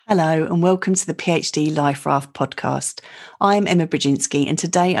Hello and welcome to the PhD Life Raft podcast. I'm Emma Brzezinski and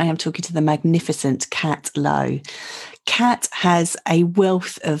today I am talking to the magnificent Kat Lowe. Kat has a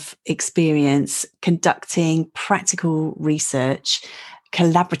wealth of experience conducting practical research,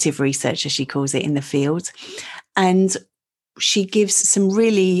 collaborative research as she calls it in the field, and she gives some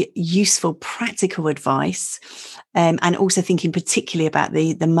really useful practical advice and also thinking particularly about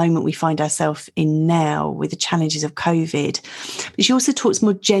the moment we find ourselves in now with the challenges of COVID. But she also talks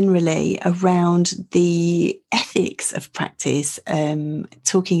more generally around the ethics of practice,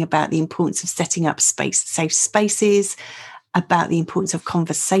 talking about the importance of setting up safe spaces, about the importance of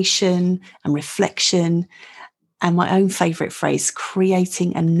conversation and reflection, and my own favourite phrase,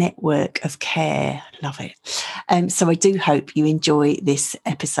 creating a network of care. Love it. So I do hope you enjoy this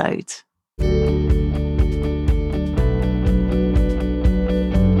episode.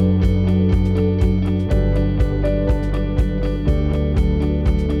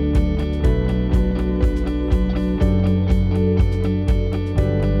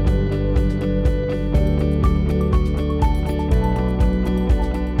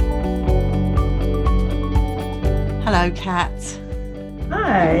 Hello, Kat.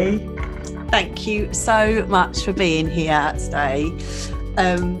 Hi. Thank you so much for being here today.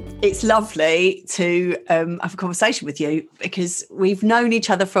 It's lovely to have a conversation with you because we've known each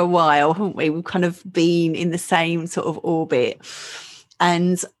other for a while, haven't we? We've kind of been in the same sort of orbit.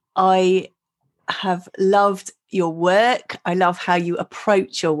 And I have loved your work. I love how you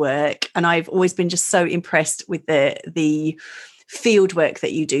approach your work. And I've always been just so impressed with the field work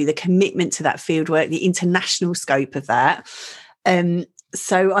that you do, the commitment to that field work, the international scope of that.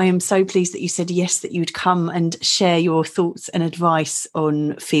 So I am so pleased that you said yes, that you'd come and share your thoughts and advice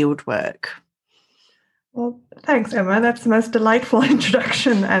on field work. Well, thanks, Emma. That's the most delightful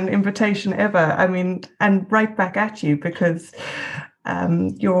introduction and invitation ever. I mean, and right back at you because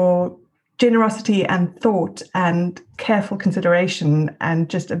your generosity and thought and careful consideration and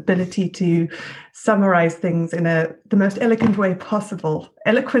just ability to summarize things in the most elegant way possible,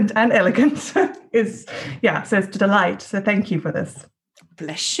 eloquent and elegant, so it's a delight. So thank you for this.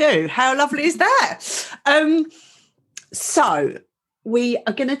 Bless you. How lovely is that? So we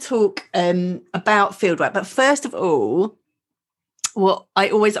are going to talk about fieldwork, but first of all, what I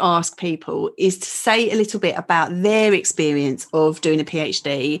always ask people is to say a little bit about their experience of doing a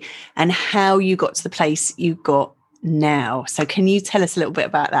PhD and how you got to the place you got now. So can you tell us a little bit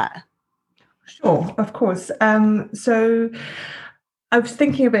about that? Sure, of course. So I was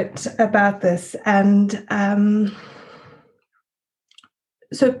thinking a bit about this and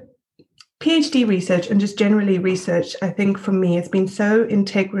so PhD research and just generally research, I think for me, has been so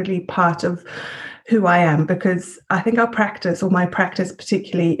integrally part of who I am, because I think our practice, or my practice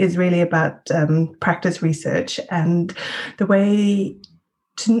particularly, is really about practice research and the way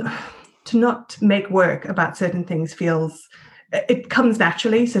to not make work about certain things it comes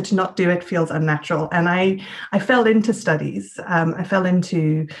naturally. So to not do it feels unnatural. And I fell into studies. I fell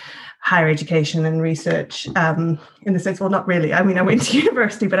into higher education and research in the sense, well, not really. I mean, I went to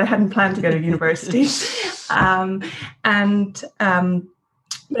university, but I hadn't planned to go to university.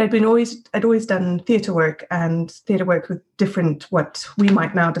 But I'd always done theatre work with different, what we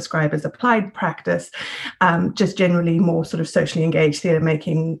might now describe as applied practice, just generally more sort of socially engaged theatre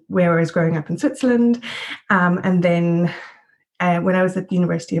making, where I was growing up in Switzerland. And then when I was at the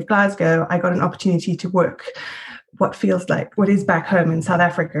University of Glasgow, I got an opportunity to work what is back home in South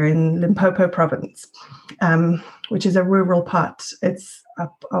Africa, in Limpopo province, which is a rural part. It's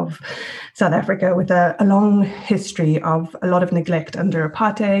of South Africa with a long history of a lot of neglect under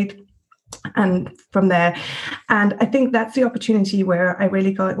apartheid. And from there, and I think that's the opportunity where I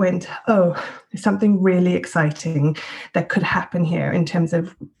really went, oh, there's something really exciting that could happen here in terms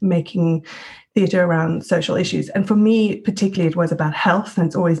of making theatre around social issues. And for me, particularly, it was about health, and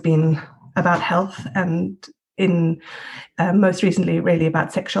it's always been about health, and in most recently, really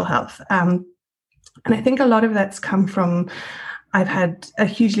about sexual health. And I think a lot of that's come from, I've had a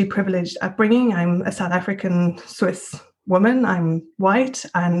hugely privileged upbringing. I'm a South African Swiss woman. I'm white,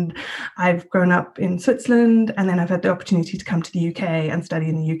 and I've grown up in Switzerland, and then I've had the opportunity to come to the UK and study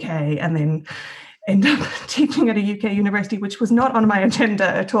in the UK, and then end up teaching at a UK university, which was not on my agenda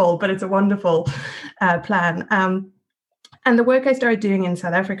at all, but it's a wonderful plan. And the work I started doing in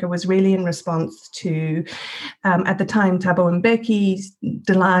South Africa was really in response to, at the time, Thabo Mbeki's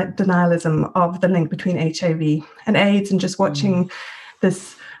denialism of the link between HIV and AIDS, and just watching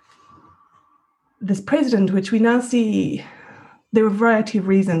this president, which we now see there were a variety of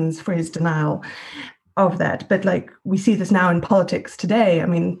reasons for his denial. of that. But like we see this now in politics today. I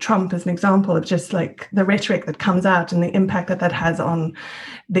mean, Trump is an example of just like the rhetoric that comes out and the impact that that has on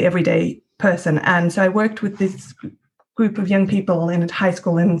the everyday person. And so I worked with this group of young people in high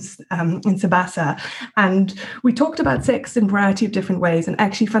school in Sabasa, and we talked about sex in a variety of different ways. And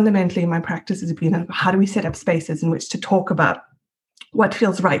actually, fundamentally, my practice has been how do we set up spaces in which to talk about what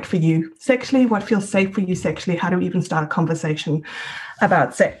feels right for you sexually, what feels safe for you sexually, how do we even start a conversation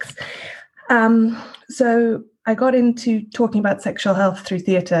about sex. So I got into talking about sexual health through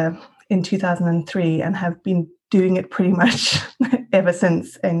theatre in 2003 and have been doing it pretty much ever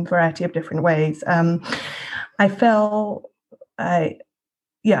since in a variety of different ways.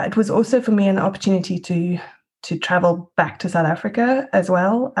 It was also for me an opportunity to travel back to South Africa as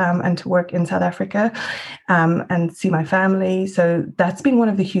well, and to work in South Africa, and see my family. So that's been one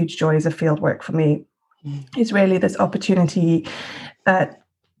of the huge joys of fieldwork for me, is really this opportunity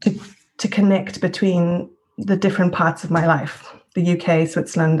to connect between the different parts of my life, the UK,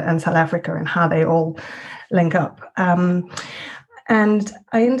 Switzerland, and South Africa, and how they all link up. And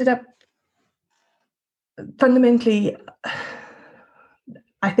I ended up fundamentally,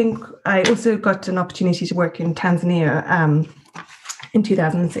 I think I also got an opportunity to work in Tanzania in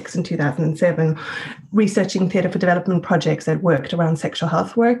 2006 and 2007, researching theatre for development projects that worked around sexual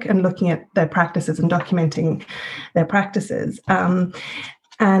health work and looking at their practices and documenting their practices.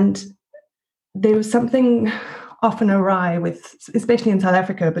 And there was something often awry with, especially in South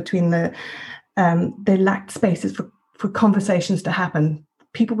Africa, between they lacked spaces for conversations to happen.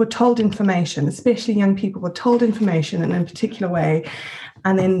 People were told information, especially young people were told information in a particular way,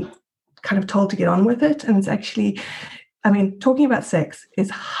 and then kind of told to get on with it. And it's actually, I mean, talking about sex is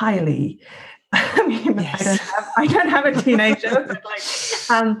highly, yes. I don't have a teenager, but like,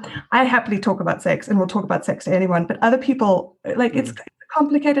 I happily talk about sex and will talk about sex to anyone, but other people, like, it's a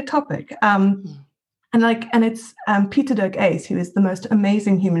complicated topic. And it's Peter Dirk Ace, who is the most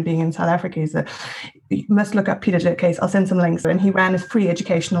amazing human being in South Africa. You must look up Peter Dirk Ace. I'll send some links. And he ran a free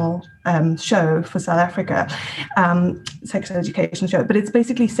educational show for South Africa, sex education show. But it's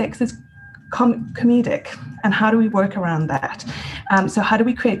basically sex is comedic, and how do we work around that? So how do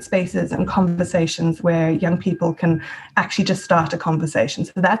we create spaces and conversations where young people can actually just start a conversation?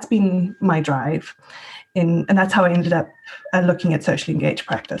 So that's been my drive. And that's how I ended up looking at socially engaged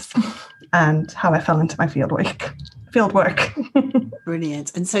practice and how I fell into my field work.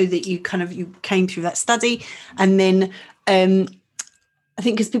 Brilliant. And so that you came through that study, and then I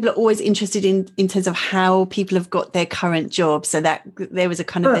think because people are always interested in terms of how people have got their current job, so that there was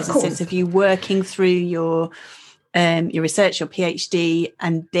there's a sense of you working through your research, your PhD,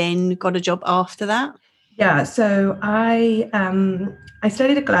 and then got a job after that. Yeah, so I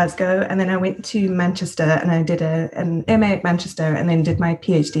studied at Glasgow, and then I went to Manchester, and I did an MA at Manchester, and then did my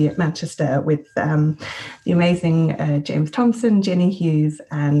PhD at Manchester with the amazing James Thompson, Jenny Hughes,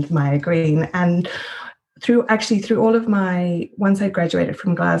 and Maya Green. And through all of once I graduated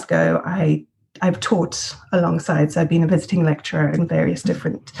from Glasgow, I've taught alongside. So I've been a visiting lecturer in various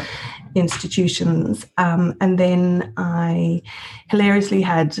different institutions. And then I hilariously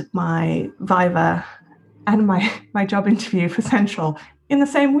had my Viva and my job interview for Central in the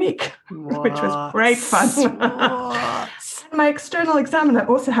same week, which was great fun. And my external examiner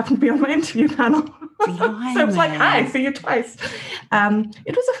also happened to be on my interview panel. So it was like, hi, see you twice.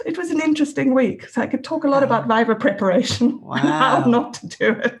 It was an interesting week. So I could talk a lot about Viva preparation and how not to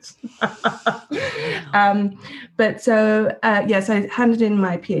do it. So I handed in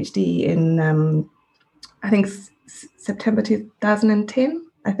my PhD in, I think, September 2010,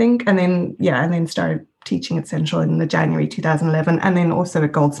 I think. And then started teaching at Central in the January 2011, and then also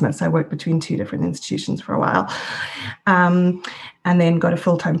at Goldsmiths. I worked between two different institutions for a while, and then got a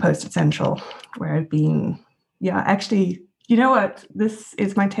full-time post at Central, where I've been, actually, you know what? This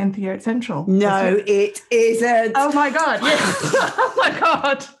is my 10th year at Central. No, it isn't. Oh my God, yes. Oh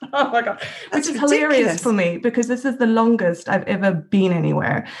my God. Which is hilarious for me, because this is the longest I've ever been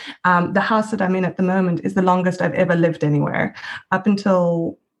anywhere. The house that I'm in at the moment is the longest I've ever lived anywhere. Up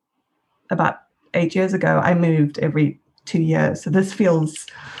until about 8 years ago, I moved every 2 years. So this feels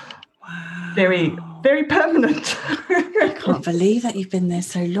very, very permanent. I can't believe that you've been there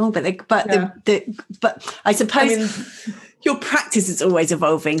so long. But I suppose your practice is always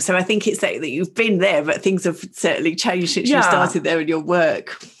evolving. So I think it's that you've been there, but things have certainly changed since you started there in your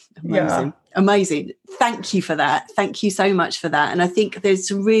work. Amazing. Thank you for that. Thank you so much for that. And I think there's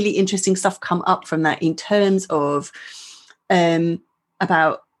some really interesting stuff come up from that in terms of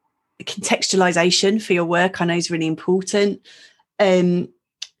about contextualization for your work. I know is really important.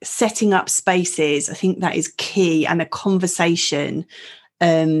 Setting up spaces, I think that is key, and a conversation,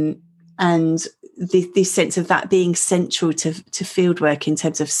 and this sense of that being central to fieldwork in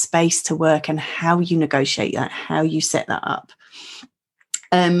terms of space to work and how you negotiate that, how you set that up.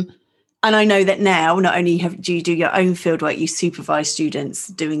 And I know that now, not only do you do your own fieldwork, you supervise students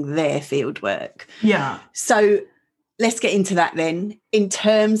doing their fieldwork. Yeah. So let's get into that then. In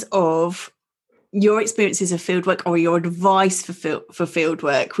terms of your experiences of fieldwork or your advice for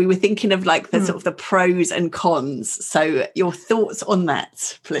fieldwork, we were thinking of like the sort of the pros and cons. So your thoughts on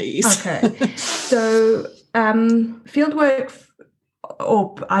that, please. Okay. So fieldwork,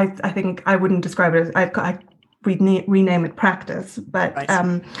 or I think I wouldn't describe it as we'd rename it practice, but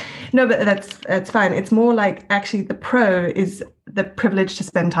right. No, but that's fine. It's more like actually the pro is the privilege to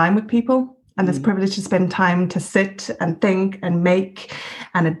spend time with people. And this privilege to spend time to sit and think and make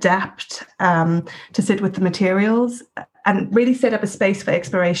and adapt, to sit with the materials and really set up a space for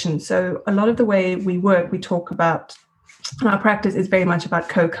exploration. So a lot of the way we work, we talk about, our practice is very much about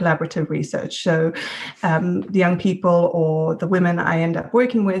co-collaborative research. So the young people or the women I end up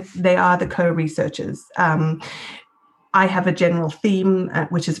working with, they are the co-researchers. I have a general theme,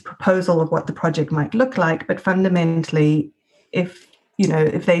 which is a proposal of what the project might look like. But fundamentally, if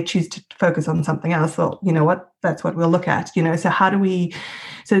they choose to focus on something else, well, you know what, that's what we'll look at,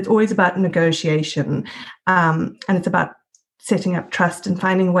 so it's always about negotiation, and it's about setting up trust and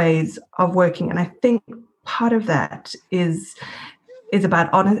finding ways of working. And I think part of that is about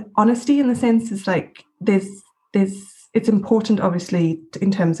honesty, in the sense is like it's important, obviously,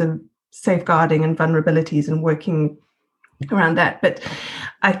 in terms of safeguarding and vulnerabilities and working around that. But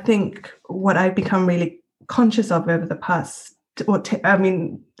I think what I've become really conscious of over the past,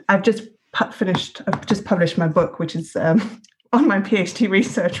 I've just published my book, which is on my PhD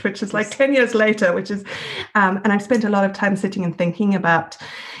research, which is like 10 years later, which is, and I've spent a lot of time sitting and thinking about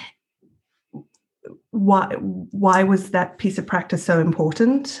why was that piece of practice so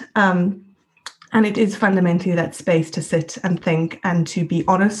important? And it is fundamentally that space to sit and think and to be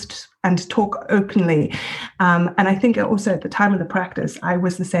honest and to talk openly. And I think also at the time of the practice, I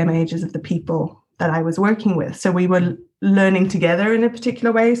was the same age as the people that I was working with. So we were learning together in a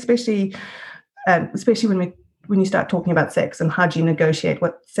particular way, especially when you start talking about sex and how do you negotiate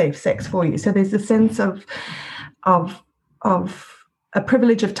what's safe sex for you. So there's a sense of a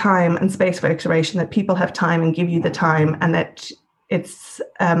privilege of time and space for exploration, that people have time and give you the time, and that it's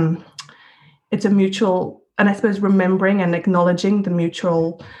a mutual, and I suppose remembering and acknowledging the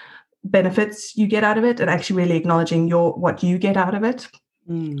mutual benefits you get out of it, and actually really acknowledging what you get out of it.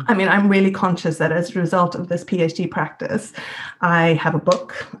 I mean, I'm really conscious that as a result of this PhD practice, I have a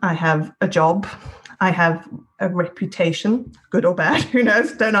book, I have a job, I have a reputation, good or bad, who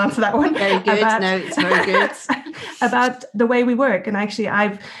knows? Don't answer that one. Very good. It's very good. About the way we work. And actually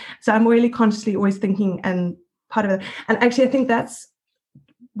I'm really consciously always thinking, and part of it, and actually I think that's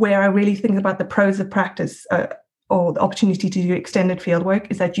where I really think about the pros of practice, or the opportunity to do extended field work,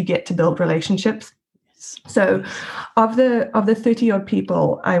 is that you get to build relationships. So of the 30 odd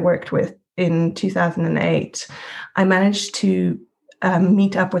people I worked with in 2008, I managed to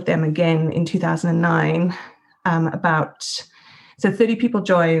meet up with them again in 2009, so 30 people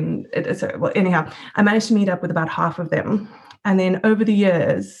joined. I managed to meet up with about half of them. And then over the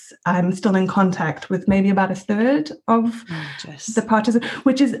years, I'm still in contact with maybe about a third of the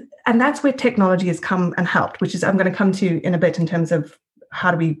participants, and that's where technology has come and helped, which is I'm going to come to in a bit in terms of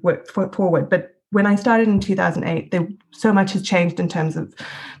how do we work forward. But when I started in 2008, so much has changed in terms of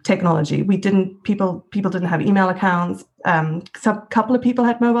technology. People didn't have email accounts. A couple of people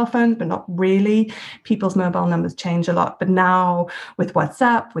had mobile phones, but not really. People's mobile numbers change a lot. But now with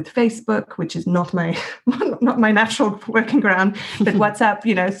WhatsApp, with Facebook, which is not my natural working ground, but WhatsApp,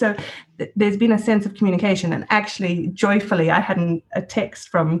 so there's been a sense of communication. And actually, joyfully, I had a text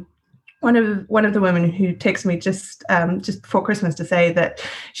from one of the women who texted me just before Christmas to say that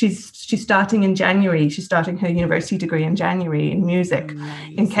she's starting in January. She's starting her university degree in January in music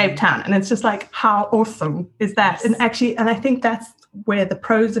in Cape Town, and it's just like, how awesome is that? And actually, and I think that's where the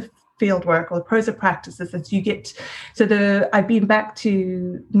pros of field work or the pros of practice is that you get. I've been back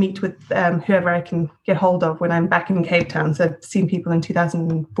to meet with whoever I can get hold of when I'm back in Cape Town. So I've seen people in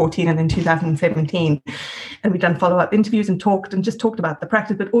 2014 and then 2017, and we've done follow-up interviews and talked about the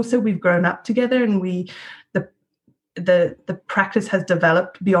practice, but also we've grown up together, and the practice has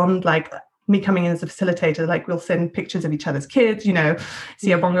developed beyond like me coming in as a facilitator. Like we'll send pictures of each other's kids,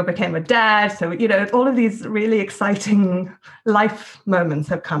 Siyabonga became a dad. So, all of these really exciting life moments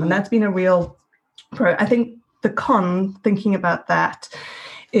have come, and that's been a real pro. I think the con, thinking about that,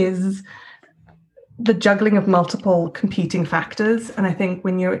 is the juggling of multiple competing factors. And I think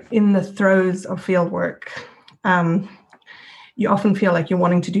when you're in the throes of field work, you often feel like you're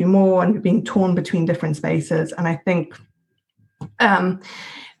wanting to do more and you're being torn between different spaces. And I think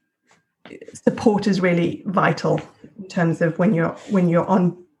support is really vital in terms of when you're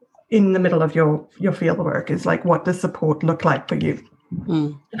on in the middle of your field work. Is like, what does support look like for you?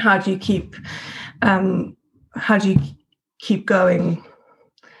 And how do you keep going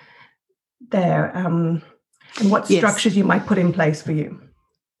there, and what structures you might put in place for you?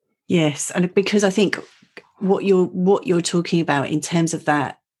 Yes, and because I think what you're talking about in terms of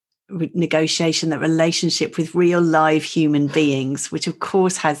that negotiation, that relationship with real live human beings, which of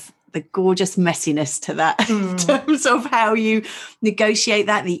course has the gorgeous messiness to that in terms of how you negotiate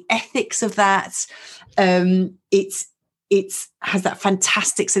that, the ethics of that. It's has that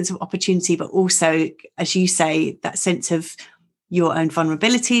fantastic sense of opportunity, but also, as you say, that sense of your own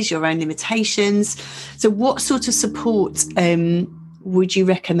vulnerabilities, your own limitations. So what sort of support would you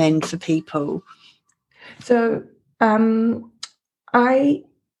recommend for people? So I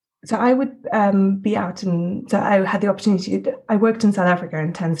would be out so I had the opportunity. I worked in South Africa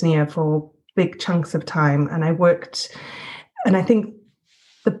and Tanzania for big chunks of time, and I think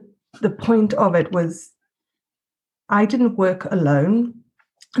the point of it was I didn't work alone.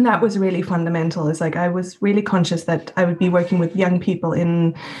 And that was really fundamental. It's like I was really conscious that I would be working with young people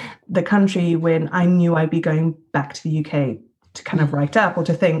in the country when I knew I'd be going back to the UK to kind of write up or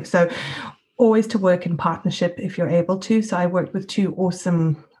to think. So always to work in partnership if you're able to. So I worked with 2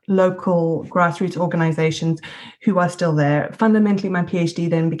 awesome local grassroots organizations who are still there. Fundamentally, my PhD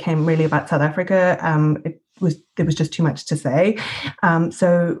then became really about South Africa. There was just too much to say.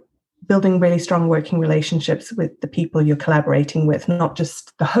 So building really strong working relationships with the people you're collaborating with, not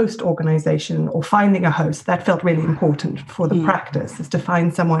just the host organization or finding a host. That felt really important for the practice, is to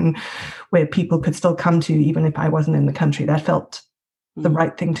find someone where people could still come to, even if I wasn't in the country. That felt the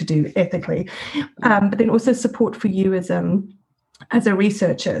right thing to do ethically. But then also support for you as a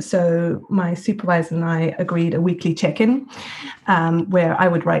researcher. So my supervisor and I agreed a weekly check-in where I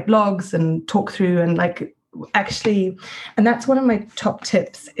would write logs and talk through and and that's one of my top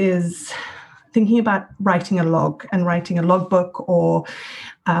tips, is thinking about writing a log and writing a logbook, or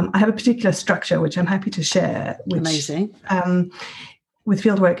I have a particular structure which I'm happy to share. Amazing. With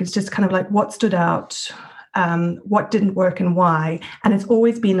fieldwork, it's just kind of like what stood out, what didn't work and why. And it's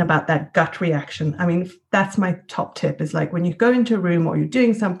always been about that gut reaction. I mean, that's my top tip, is like when you go into a room or you're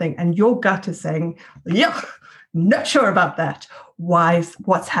doing something and your gut is saying, yuck, not sure about that.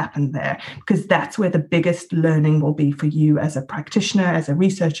 What's happened there? Because that's where the biggest learning will be for you as a practitioner, as a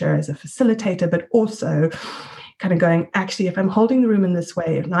researcher, as a facilitator, but also kind of going, actually, if I'm holding the room in this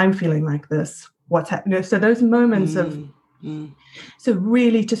way and I'm feeling like this, what's happening? So those moments so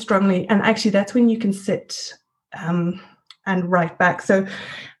really to strongly, and actually that's when you can sit and write back. So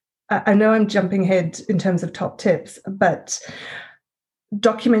I know I'm jumping ahead in terms of top tips, but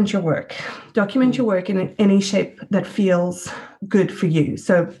document your work. Document your work in any shape that feels good for you.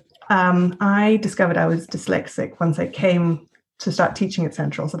 So I discovered I was dyslexic once I came to start teaching at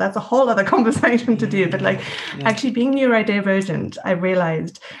Central. So that's a whole other conversation to do. But actually being neurodivergent, I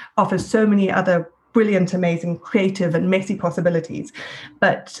realized offers so many other brilliant, amazing, creative and messy possibilities.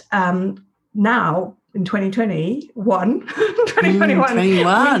 But now in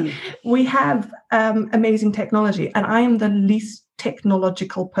 2021, we have amazing technology, and I am the least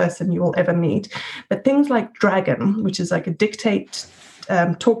technological person you will ever meet. But things like Dragon, which is like a dictate,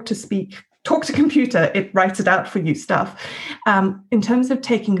 talk to computer, it writes it out for you stuff. In terms of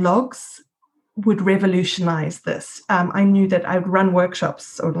taking logs, would revolutionize this. I knew that I would run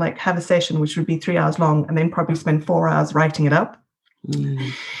workshops or like have a session which would be 3 hours long and then probably spend 4 hours writing it up.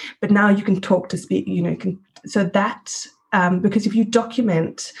 But now you can talk to speak, so that because if you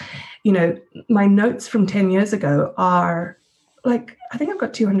document, my notes from 10 years ago are like, I think I've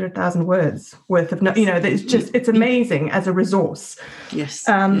got 200,000 words worth of notes. It's amazing as a resource. Yes.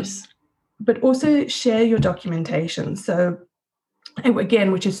 But also share your documentation. So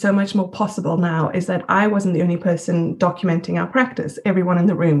again, which is so much more possible now, is that I wasn't the only person documenting our practice. Everyone in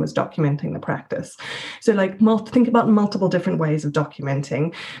the room was documenting the practice. So think about multiple different ways of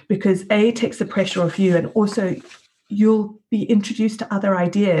documenting, because it takes the pressure off you, and also you'll be introduced to other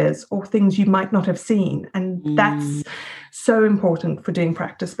ideas or things you might not have seen. And that's so important for doing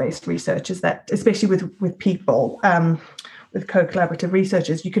practice-based research, is that, especially with people, with co-collaborative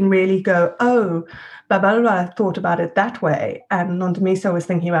researchers, you can really go, oh, Babala thought about it that way, and Nondamiso was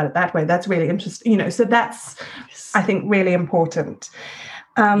thinking about it that way. That's really interesting. So that's, I think, really important.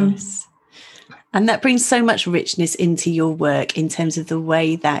 Yes. And that brings so much richness into your work in terms of the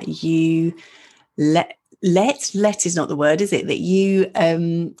way that you let let is not the word, is it? That you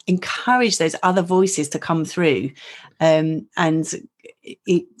encourage those other voices to come through, and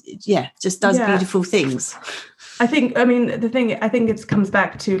it just does beautiful things. I think it comes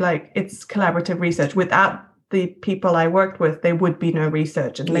back to like, it's collaborative research. Without the people I worked with, there would be no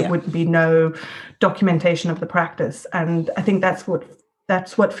research, and there would be no documentation of the practice. And I think that's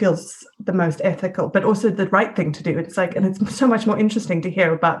what feels the most ethical, but also the right thing to do. It's like, and it's so much more interesting to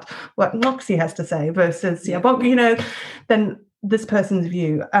hear about what Noxie has to say versus than this person's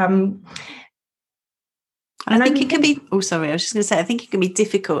view. And I think it can be, I was just going to say, I think it can be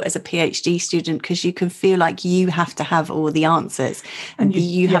difficult as a PhD student because you can feel like you have to have all the answers, and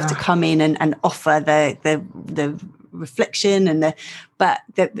you have to come in and offer the reflection but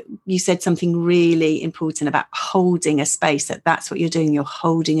you said something really important about holding a space, that's what you're doing. You're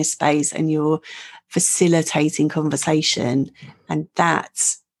holding a space and you're facilitating conversation. And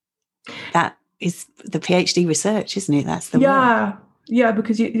that is the PhD research, isn't it? That's the work. Yeah,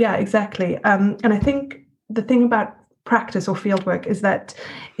 because exactly. And I think the thing about practice or fieldwork is that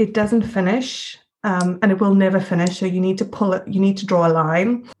it doesn't finish, and it will never finish. So you need to pull it, you need to draw a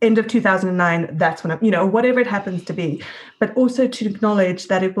line. End of 2009, that's when whatever it happens to be, but also to acknowledge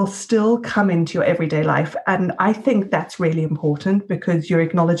that it will still come into your everyday life. And I think that's really important, because you're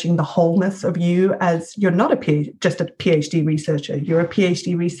acknowledging the wholeness of you, as you're not just a PhD researcher. You're a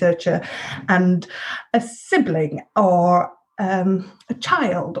PhD researcher and a sibling, or a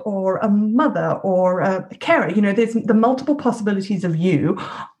child, or a mother, or a carer. There's the multiple possibilities of you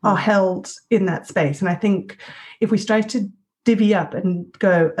are held in that space. And I think if we start to divvy up and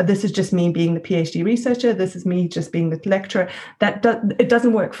go, this is just me being the PhD researcher, this is me just being the lecturer, it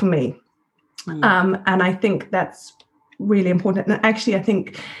doesn't work for me. And I think that's really important. And actually, I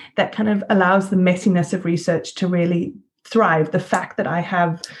think that kind of allows the messiness of research to really thrive. The fact that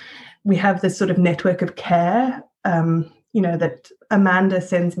we have this sort of network of care, that Amanda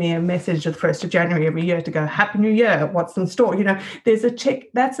sends me a message of the 1st of January every year to go, Happy New Year, what's in store? There's a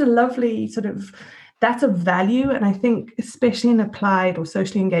check. That's a lovely that's a value. And I think especially in applied or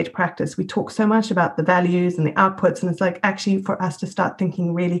socially engaged practice, we talk so much about the values and the outputs. And it's like, actually, for us to start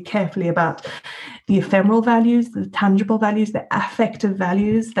thinking really carefully about the ephemeral values, the tangible values, the affective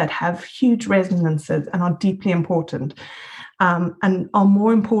values that have huge resonances and are deeply important, and are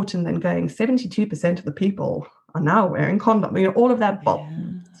more important than going 72% of the people are now wearing condom. All of that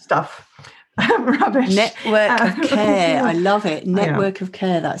stuff. Rubbish. Network of care. I love it. Network of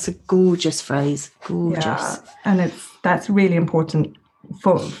care. That's a gorgeous phrase. Gorgeous. Yeah. And that's really important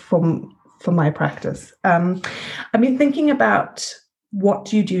for my practice. I've been thinking about what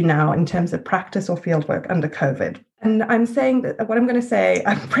do you do now in terms of practice or fieldwork under COVID. And I'm saying that what I'm going to say,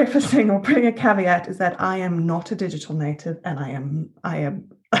 I'm prefacing or putting a caveat, is that I am not a digital native, and I'm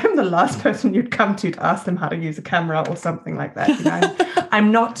the last person you'd come to ask them how to use a camera or something like that.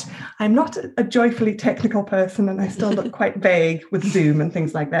 I'm not a joyfully technical person, and I still look quite vague with Zoom and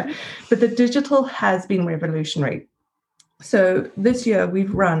things like that. But the digital has been revolutionary. So this year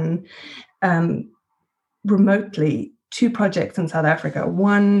we've run remotely 2 projects in South Africa.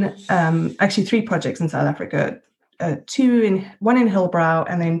 Actually 3 projects in South Africa. One in Hillbrow,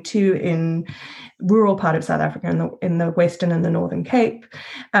 and then 2 in rural part of South Africa, in the Western and the Northern Cape.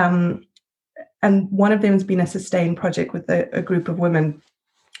 And one of them has been a sustained project with a group of women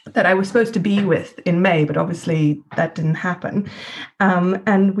that I was supposed to be with in May, but obviously that didn't happen.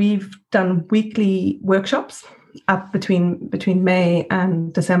 And we've done weekly workshops up between May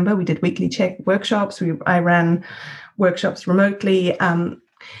and December. We did weekly workshops. I ran workshops remotely, and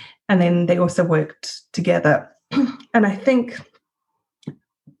then they also worked together. And I think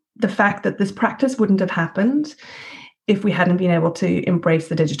the fact that this practice wouldn't have happened if we hadn't been able to embrace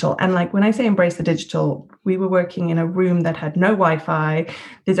the digital. And like when I say embrace the digital, we were working in a room that had no Wi-Fi.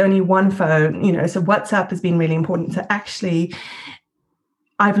 There's only one phone, so WhatsApp has been really important. So actually,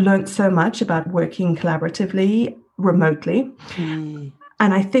 I've learned so much about working collaboratively remotely. And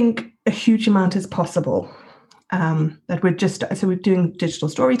I think a huge amount is possible. That we're doing digital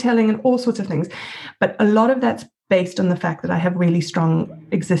storytelling and all sorts of things. But a lot of that's based on the fact that I have really strong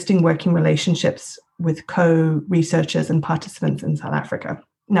existing working relationships with co-researchers and participants in South Africa.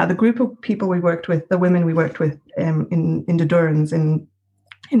 Now, the group of people we worked with, the women we worked with in Durans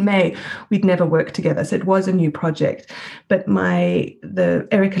in May, we'd never worked together. So it was a new project. But the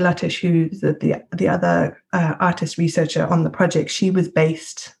Erica Luttish, who's the other artist researcher on the project, she was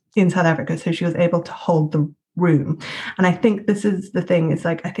based in South Africa. So she was able to hold the room. And I think this is the thing. It's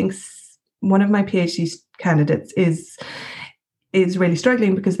like, I think one of my PhD candidates is really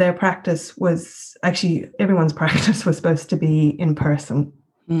struggling because their practice was actually, everyone's practice was supposed to be in person.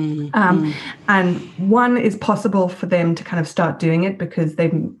 And one is possible for them to kind of start doing it because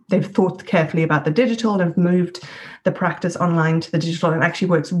they've thought carefully about the digital and have moved the practice online to the digital, and actually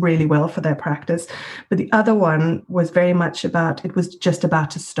works really well for their practice. But the other one was very much about, it was just about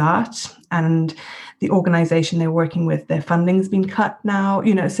to start, and the organization they're working with, their funding's been cut now,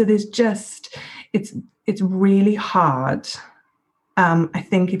 so there's just, it's really hard. I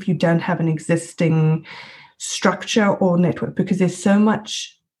think if you don't have an existing structure or network, because there's so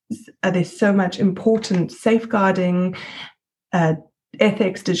much important safeguarding,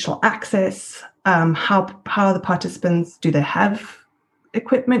 ethics, digital access, how the participants, do they have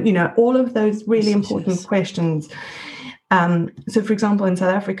equipment, all of those really important questions. So for example, in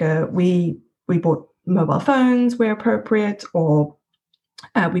South Africa, we bought mobile phones where appropriate, or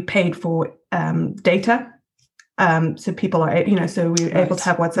we paid for data. So people are, so we were able to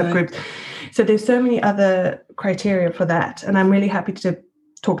have WhatsApp groups. So there's so many other criteria for that. And I'm really happy to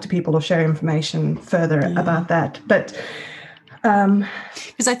talk to people or share information further about that. But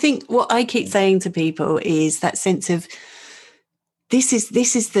because I think what I keep saying to people is that sense of this is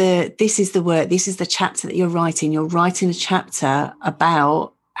the work, this is the chapter that you're writing. You're writing a chapter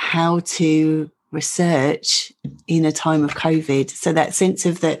about how to research in a time of COVID. So that sense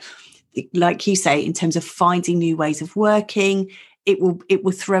of that, like you say, in terms of finding new ways of working, it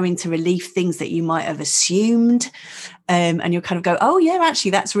will throw into relief things that you might have assumed, and you'll kind of go, oh yeah, actually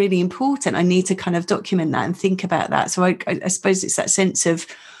that's really important. I need to kind of document that and think about that. So I suppose it's that sense of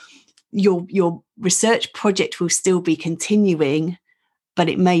your research project will still be continuing, but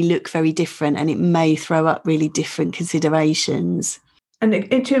it may look very different, and it may throw up really different considerations. And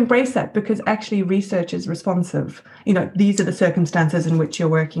to embrace that, because actually research is responsive. These are the circumstances in which you're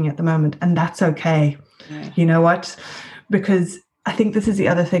working at the moment, and that's okay. Yeah. You know what? Because I think this is the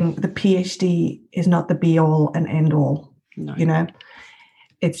other thing. The PhD is not the be all and end all. No.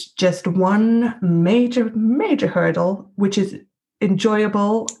 It's just one major, major hurdle, which is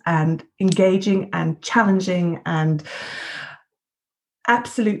enjoyable and engaging and challenging and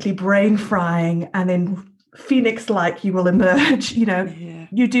absolutely brain frying. And then Phoenix-like, you will emerge,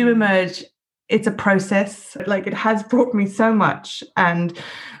 you do emerge. It's a process. Like, it has brought me so much, and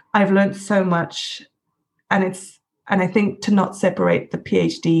I've learned so much. And I think to not separate the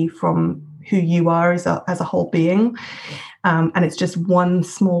PhD from who you are as a whole being. And it's just one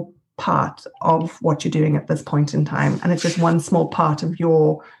small part of what you're doing at this point in time. And it's just one small part of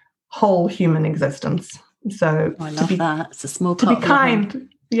your whole human existence. So I love that. It's a small part. To be kind.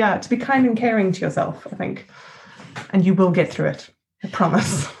 Yeah, to be kind and caring to yourself, I think. And you will get through it. I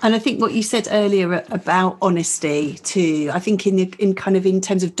promise. And I think what you said earlier about honesty too, I think in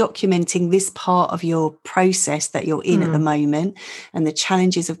terms of documenting this part of your process that you're in at the moment and the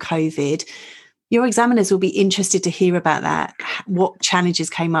challenges of COVID, your examiners will be interested to hear about that. What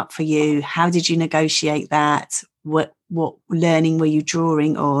challenges came up for you? How did you negotiate that? What learning were you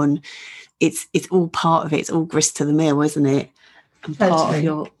drawing on? It's all part of it. It's all grist to the mill, isn't it? And part of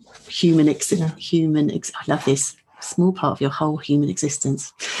your human I love this. Small part of your whole human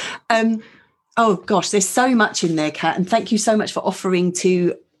existence. Oh gosh, there's so much in there, Kat, and thank you so much for offering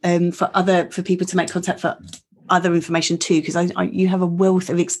to for people to make contact for other information too, because you have a wealth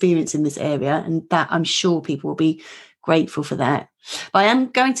of experience in this area, and that I'm sure people will be grateful for that. But I am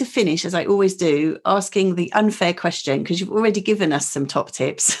going to finish, as I always do, asking the unfair question, because you've already given us some top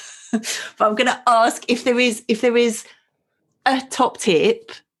tips. But I'm going to ask if there is a top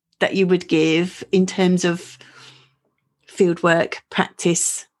tip that you would give in terms of fieldwork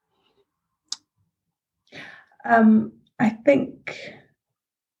practice. I think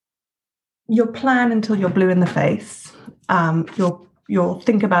you'll plan until you're blue in the face. You'll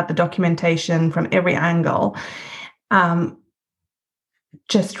think about the documentation from every angle.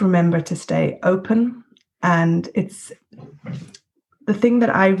 Just remember to stay open. And it's the thing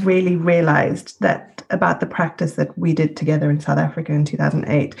that I really realized that about the practice that we did together in South Africa in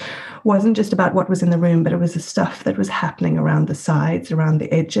 2008 wasn't just about what was in the room, but it was the stuff that was happening around the sides, around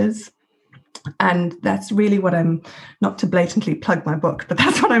the edges. And that's really what I'm, not to blatantly plug my book, but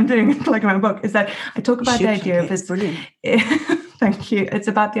that's what I'm doing, plugging my book, is that I talk about the idea of this. Brilliant. Thank you. It's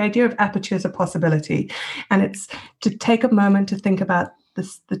about the idea of apertures of possibility. And it's to take a moment to think about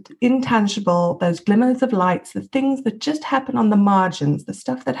the intangible, those glimmers of lights, the things that just happen on the margins, the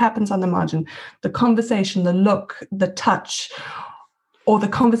stuff that happens on the margin, the conversation, the look, the touch, or the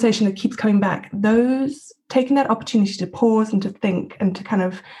conversation that keeps coming back. Those, taking that opportunity to pause and to think and to kind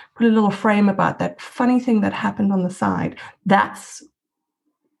of put a little frame about that funny thing that happened on the side, that's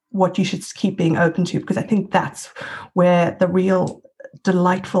what you should keep being open to, because I think that's where the real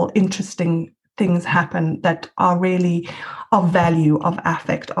delightful, interesting things happen that are really of value, of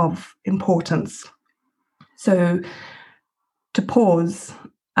affect, of importance. So to pause,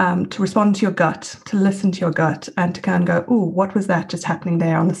 to respond to your gut, to listen to your gut, and to kind of go, oh, what was that just happening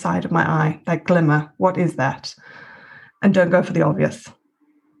there on the side of my eye? That glimmer, what is that? And don't go for the obvious.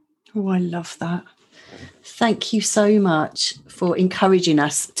 Oh, I love that. Thank you so much for encouraging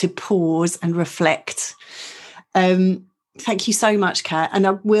us to pause and reflect. Thank you so much, Kat. And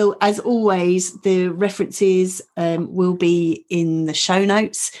I will, as always, the references will be in the show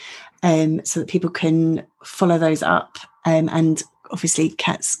notes so that people can follow those up. And obviously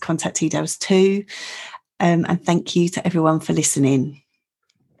Kat's contact details too. And thank you to everyone for listening.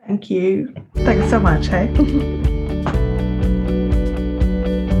 Thank you. Thanks so much. Hey.